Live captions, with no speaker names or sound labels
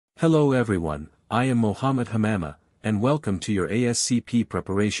Hello everyone, I am Mohammed Hamama, and welcome to your ASCP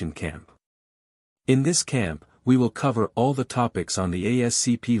preparation camp. In this camp, we will cover all the topics on the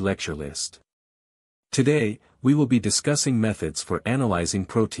ASCP lecture list. Today, we will be discussing methods for analyzing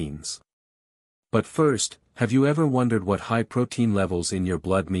proteins. But first, have you ever wondered what high protein levels in your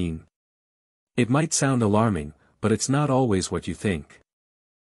blood mean? It might sound alarming, but it's not always what you think.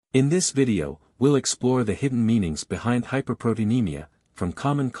 In this video, we'll explore the hidden meanings behind hyperproteinemia, from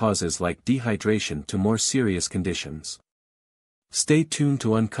common causes like dehydration to more serious conditions. Stay tuned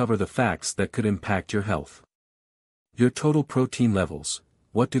to uncover the facts that could impact your health. Your total protein levels,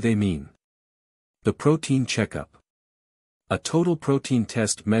 what do they mean? The Protein Checkup. A total protein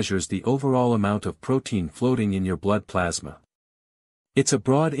test measures the overall amount of protein floating in your blood plasma. It's a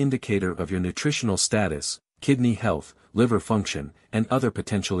broad indicator of your nutritional status, kidney health, liver function, and other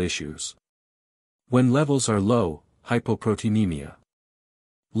potential issues. When levels are low, hypoproteinemia.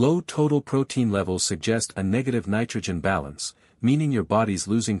 Low total protein levels suggest a negative nitrogen balance, meaning your body's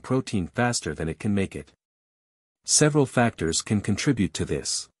losing protein faster than it can make it. Several factors can contribute to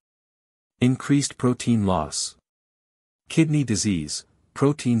this. Increased protein loss. Kidney disease,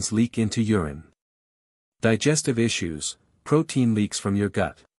 proteins leak into urine. Digestive issues, protein leaks from your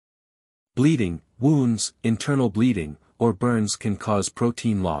gut. Bleeding, wounds, internal bleeding, or burns can cause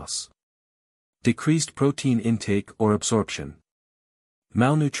protein loss. Decreased protein intake or absorption.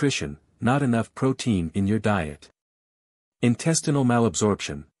 Malnutrition, not enough protein in your diet. Intestinal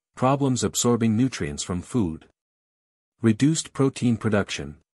malabsorption, problems absorbing nutrients from food. Reduced protein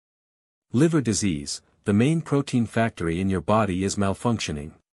production. Liver disease, the main protein factory in your body is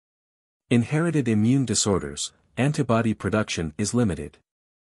malfunctioning. Inherited immune disorders, antibody production is limited.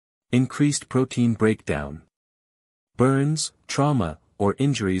 Increased protein breakdown. Burns, trauma, or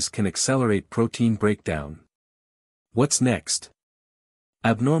injuries can accelerate protein breakdown. What's next?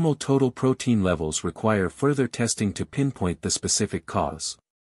 Abnormal total protein levels require further testing to pinpoint the specific cause.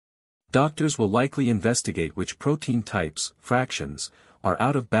 Doctors will likely investigate which protein types, fractions, are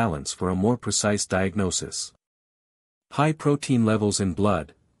out of balance for a more precise diagnosis. High protein levels in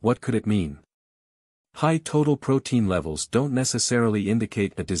blood, what could it mean? High total protein levels don't necessarily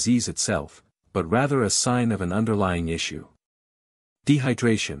indicate a disease itself, but rather a sign of an underlying issue.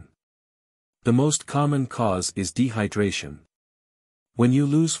 Dehydration. The most common cause is dehydration. When you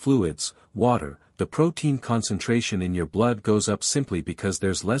lose fluids, water, the protein concentration in your blood goes up simply because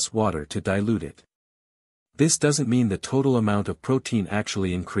there's less water to dilute it. This doesn't mean the total amount of protein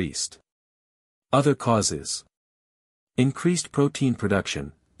actually increased. Other causes. Increased protein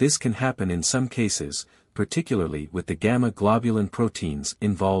production, this can happen in some cases, particularly with the gamma globulin proteins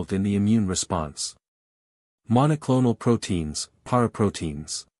involved in the immune response. Monoclonal proteins,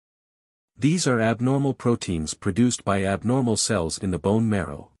 paraproteins. These are abnormal proteins produced by abnormal cells in the bone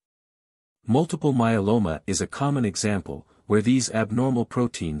marrow. Multiple myeloma is a common example, where these abnormal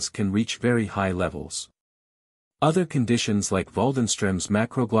proteins can reach very high levels. Other conditions like Waldenström's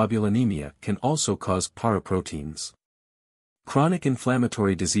macroglobulinemia can also cause paraproteins. Chronic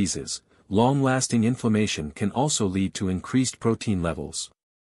inflammatory diseases, long-lasting inflammation can also lead to increased protein levels.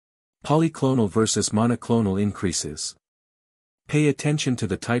 Polyclonal versus monoclonal increases. Pay attention to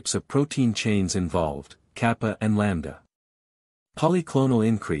the types of protein chains involved, kappa and lambda. Polyclonal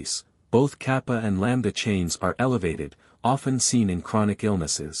increase, both kappa and lambda chains are elevated, often seen in chronic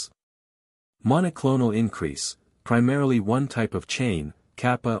illnesses. Monoclonal increase, primarily one type of chain,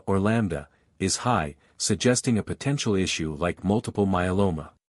 kappa or lambda, is high, suggesting a potential issue like multiple myeloma.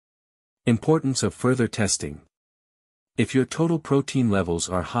 Importance of further testing. If your total protein levels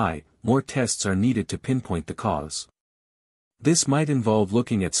are high, more tests are needed to pinpoint the cause. This might involve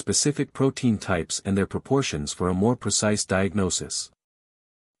looking at specific protein types and their proportions for a more precise diagnosis.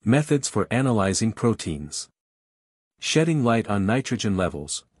 Methods for analyzing proteins. Shedding light on nitrogen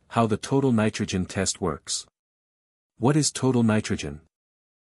levels, how the total nitrogen test works. What is total nitrogen?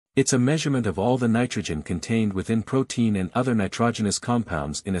 It's a measurement of all the nitrogen contained within protein and other nitrogenous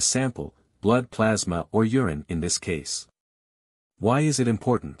compounds in a sample, blood plasma or urine in this case. Why is it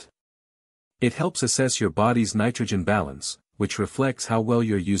important? It helps assess your body's nitrogen balance, which reflects how well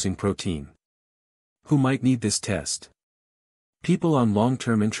you're using protein. Who might need this test? People on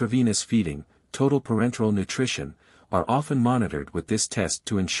long-term intravenous feeding, total parenteral nutrition, are often monitored with this test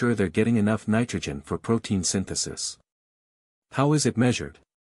to ensure they're getting enough nitrogen for protein synthesis. How is it measured?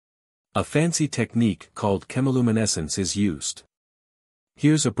 A fancy technique called chemiluminescence is used.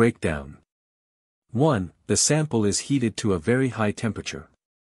 Here's a breakdown. 1. The sample is heated to a very high temperature.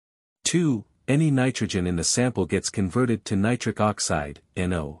 2. Any nitrogen in the sample gets converted to nitric oxide,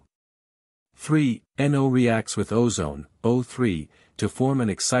 NO. 3. NO reacts with ozone, O3, to form an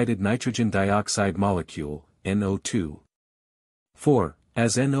excited nitrogen dioxide molecule, NO2. 4.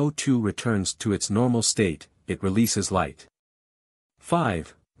 As NO2 returns to its normal state, it releases light.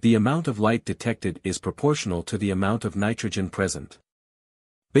 5. The amount of light detected is proportional to the amount of nitrogen present.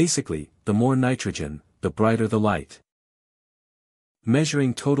 Basically, the more nitrogen, the brighter the light.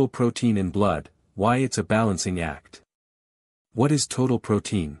 Measuring total protein in blood, why it's a balancing act. What is total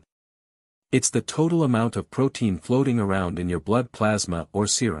protein? It's the total amount of protein floating around in your blood plasma or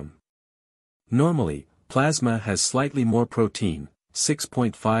serum. Normally, plasma has slightly more protein,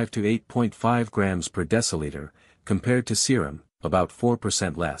 6.5 to 8.5 grams per deciliter, compared to serum, about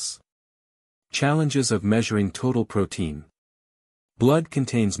 4% less. Challenges of measuring total protein. Blood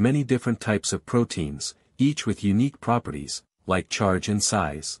contains many different types of proteins, each with unique properties, like charge and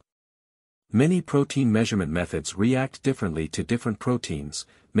size. Many protein measurement methods react differently to different proteins,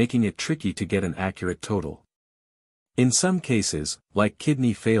 making it tricky to get an accurate total. In some cases, like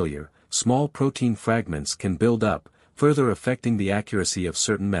kidney failure, small protein fragments can build up, further affecting the accuracy of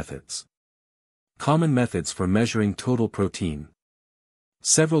certain methods. Common methods for measuring total protein.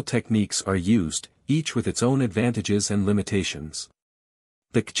 Several techniques are used, each with its own advantages and limitations.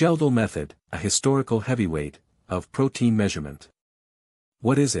 The Kjeldal method, a historical heavyweight, of protein measurement.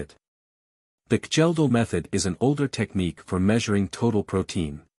 What is it? The Kjeldal method is an older technique for measuring total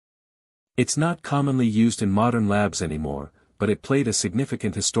protein. It's not commonly used in modern labs anymore, but it played a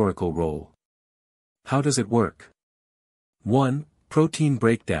significant historical role. How does it work? 1. Protein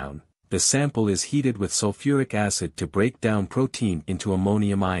breakdown. The sample is heated with sulfuric acid to break down protein into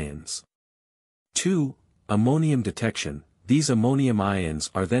ammonium ions. 2. Ammonium detection. These ammonium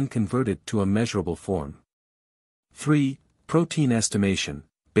ions are then converted to a measurable form. 3. Protein estimation.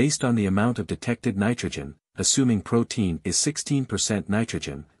 Based on the amount of detected nitrogen, assuming protein is 16%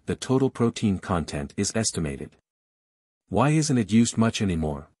 nitrogen, the total protein content is estimated. Why isn't it used much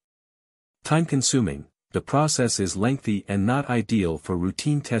anymore? Time-consuming. The process is lengthy and not ideal for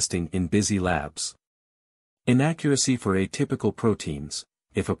routine testing in busy labs. Inaccuracy for atypical proteins.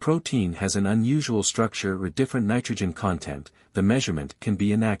 If a protein has an unusual structure or different nitrogen content, the measurement can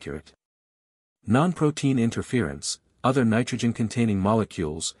be inaccurate. Non-protein interference. Other nitrogen-containing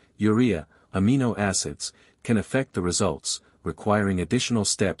molecules, urea, amino acids, can affect the results, requiring additional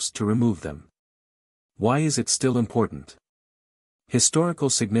steps to remove them. Why is it still important? Historical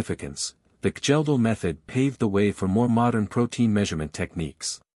significance. The Kjeldal method paved the way for more modern protein measurement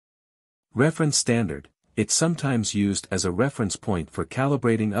techniques. Reference standard. It's sometimes used as a reference point for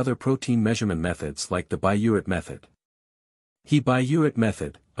calibrating other protein measurement methods like the biuret method. Biuret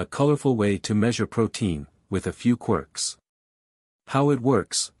method, a colorful way to measure protein, with a few quirks. How it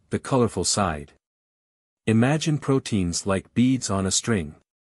works, the colorful side. Imagine proteins like beads on a string.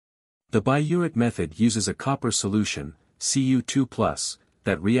 The biuret method uses a copper solution, Cu2+,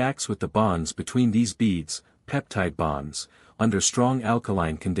 that reacts with the bonds between these beads, peptide bonds, under strong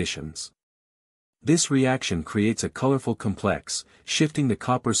alkaline conditions. This reaction creates a colorful complex, shifting the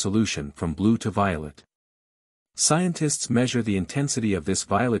copper solution from blue to violet. Scientists measure the intensity of this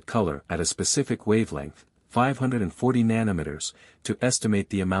violet color at a specific wavelength, 540 nanometers, to estimate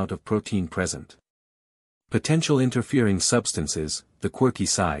the amount of protein present. Potential interfering substances, the quirky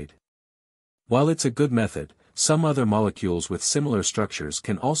side. While it's a good method, some other molecules with similar structures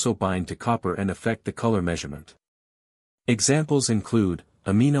can also bind to copper and affect the color measurement. Examples include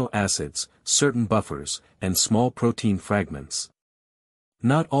amino acids, certain buffers, and small protein fragments.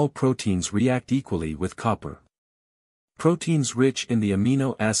 Not all proteins react equally with copper. Proteins rich in the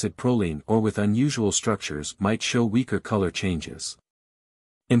amino acid proline or with unusual structures might show weaker color changes.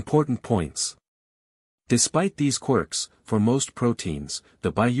 Important points. Despite these quirks, for most proteins,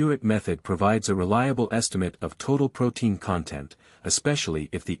 the biuret method provides a reliable estimate of total protein content, especially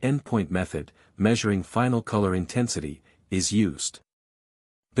if the endpoint method, measuring final color intensity, is used.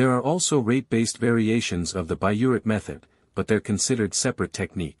 There are also rate-based variations of the biuret method, but they're considered separate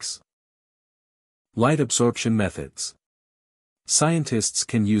techniques. Light absorption methods. Scientists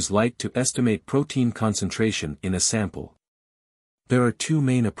can use light to estimate protein concentration in a sample. There are two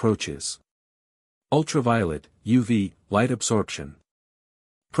main approaches. Ultraviolet, UV, light absorption.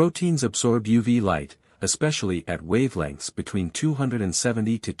 Proteins absorb UV light, especially at wavelengths between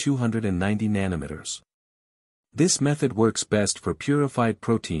 270 to 290 nanometers. This method works best for purified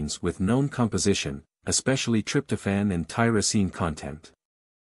proteins with known composition, especially tryptophan and tyrosine content.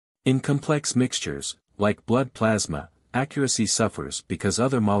 In complex mixtures, like blood plasma, accuracy suffers because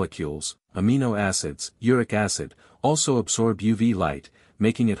other molecules, amino acids, uric acid, also absorb UV light,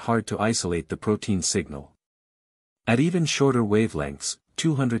 making it hard to isolate the protein signal. At even shorter wavelengths,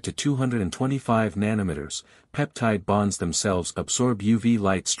 200 to 225 nanometers, peptide bonds themselves absorb UV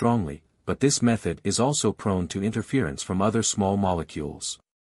light strongly, but this method is also prone to interference from other small molecules.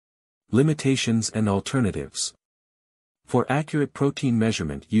 Limitations and alternatives. For accurate protein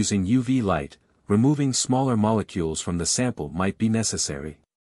measurement using UV light, removing smaller molecules from the sample might be necessary.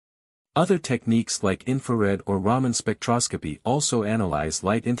 Other techniques like infrared or Raman spectroscopy also analyze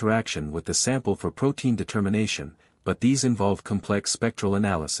light interaction with the sample for protein determination, but these involve complex spectral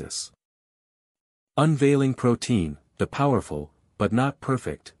analysis. Unveiling protein, the powerful, but not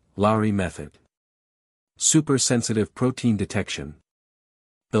perfect, Lowry method. Super-sensitive protein detection.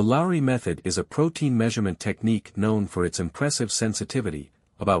 The Lowry method is a protein measurement technique known for its impressive sensitivity,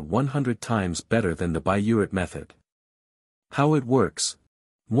 about 100 times better than the biuret method. How it works.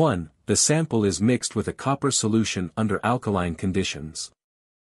 1. The sample is mixed with a copper solution under alkaline conditions.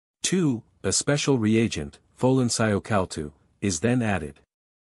 2. A special reagent, folensio-cal-2, is then added.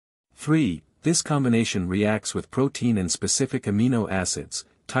 3. This combination reacts with protein and specific amino acids,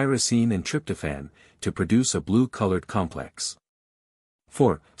 tyrosine and tryptophan, to produce a blue-colored complex.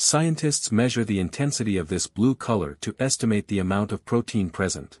 4. Scientists measure the intensity of this blue color to estimate the amount of protein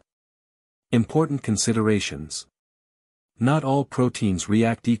present. Important considerations. Not all proteins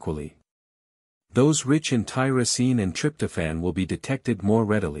react equally. Those rich in tyrosine and tryptophan will be detected more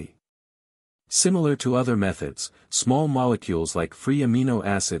readily. Similar to other methods, small molecules like free amino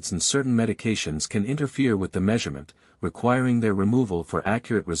acids and certain medications can interfere with the measurement, requiring their removal for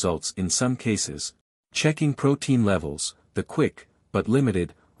accurate results in some cases. Checking protein levels, the quick, but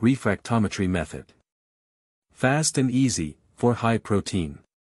limited, refractometry method. Fast and easy, for high protein.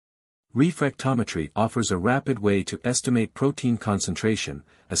 Refractometry offers a rapid way to estimate protein concentration,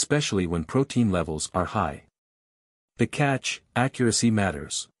 especially when protein levels are high. The catch, accuracy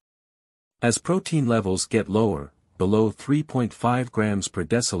matters. As protein levels get lower, below 3.5 grams per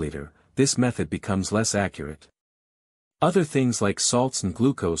deciliter, this method becomes less accurate. Other things like salts and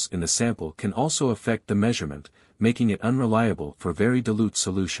glucose in the sample can also affect the measurement, making it unreliable for very dilute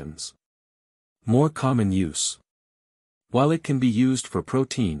solutions. More common use. While it can be used for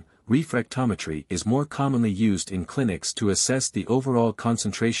protein, refractometry is more commonly used in clinics to assess the overall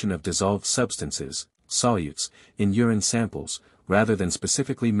concentration of dissolved substances, solutes, in urine samples, rather than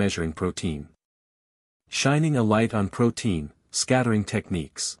specifically measuring protein. Shining a light on protein, scattering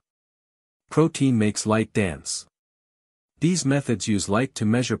techniques. Protein makes light dance. These methods use light to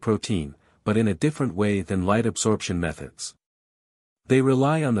measure protein, but in a different way than light absorption methods. They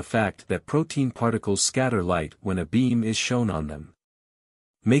rely on the fact that protein particles scatter light when a beam is shown on them,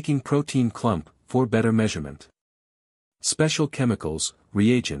 making protein clump for better measurement. Special chemicals,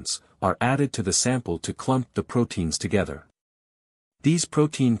 reagents, are added to the sample to clump the proteins together. These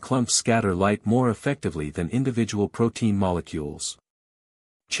protein clumps scatter light more effectively than individual protein molecules.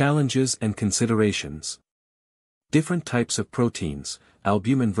 Challenges and considerations. Different types of proteins,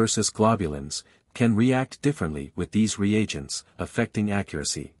 albumin versus globulins, can react differently with these reagents, affecting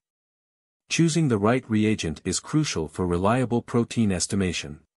accuracy. Choosing the right reagent is crucial for reliable protein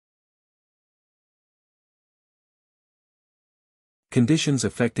estimation. Conditions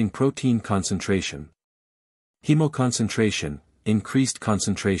affecting protein concentration. Hemoconcentration, increased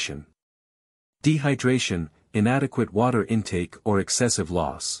concentration. Dehydration, inadequate water intake or excessive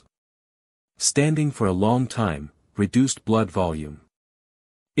loss. Standing for a long time, reduced blood volume.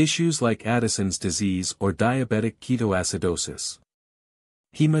 Issues like Addison's disease or diabetic ketoacidosis.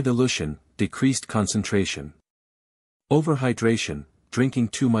 Hemodilution, decreased concentration. Overhydration, drinking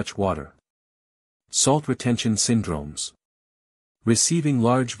too much water. Salt retention syndromes. Receiving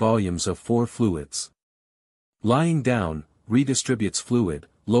large volumes of four fluids. Lying down, redistributes fluid,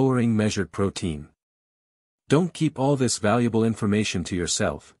 lowering measured protein. Don't keep all this valuable information to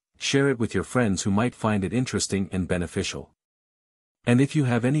yourself, share it with your friends who might find it interesting and beneficial. And if you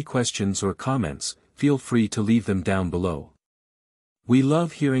have any questions or comments, feel free to leave them down below. We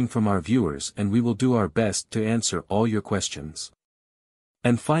love hearing from our viewers and we will do our best to answer all your questions.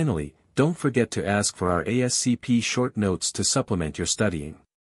 And finally, don't forget to ask for our ASCP short notes to supplement your studying.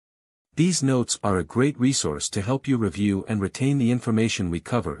 These notes are a great resource to help you review and retain the information we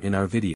cover in our videos.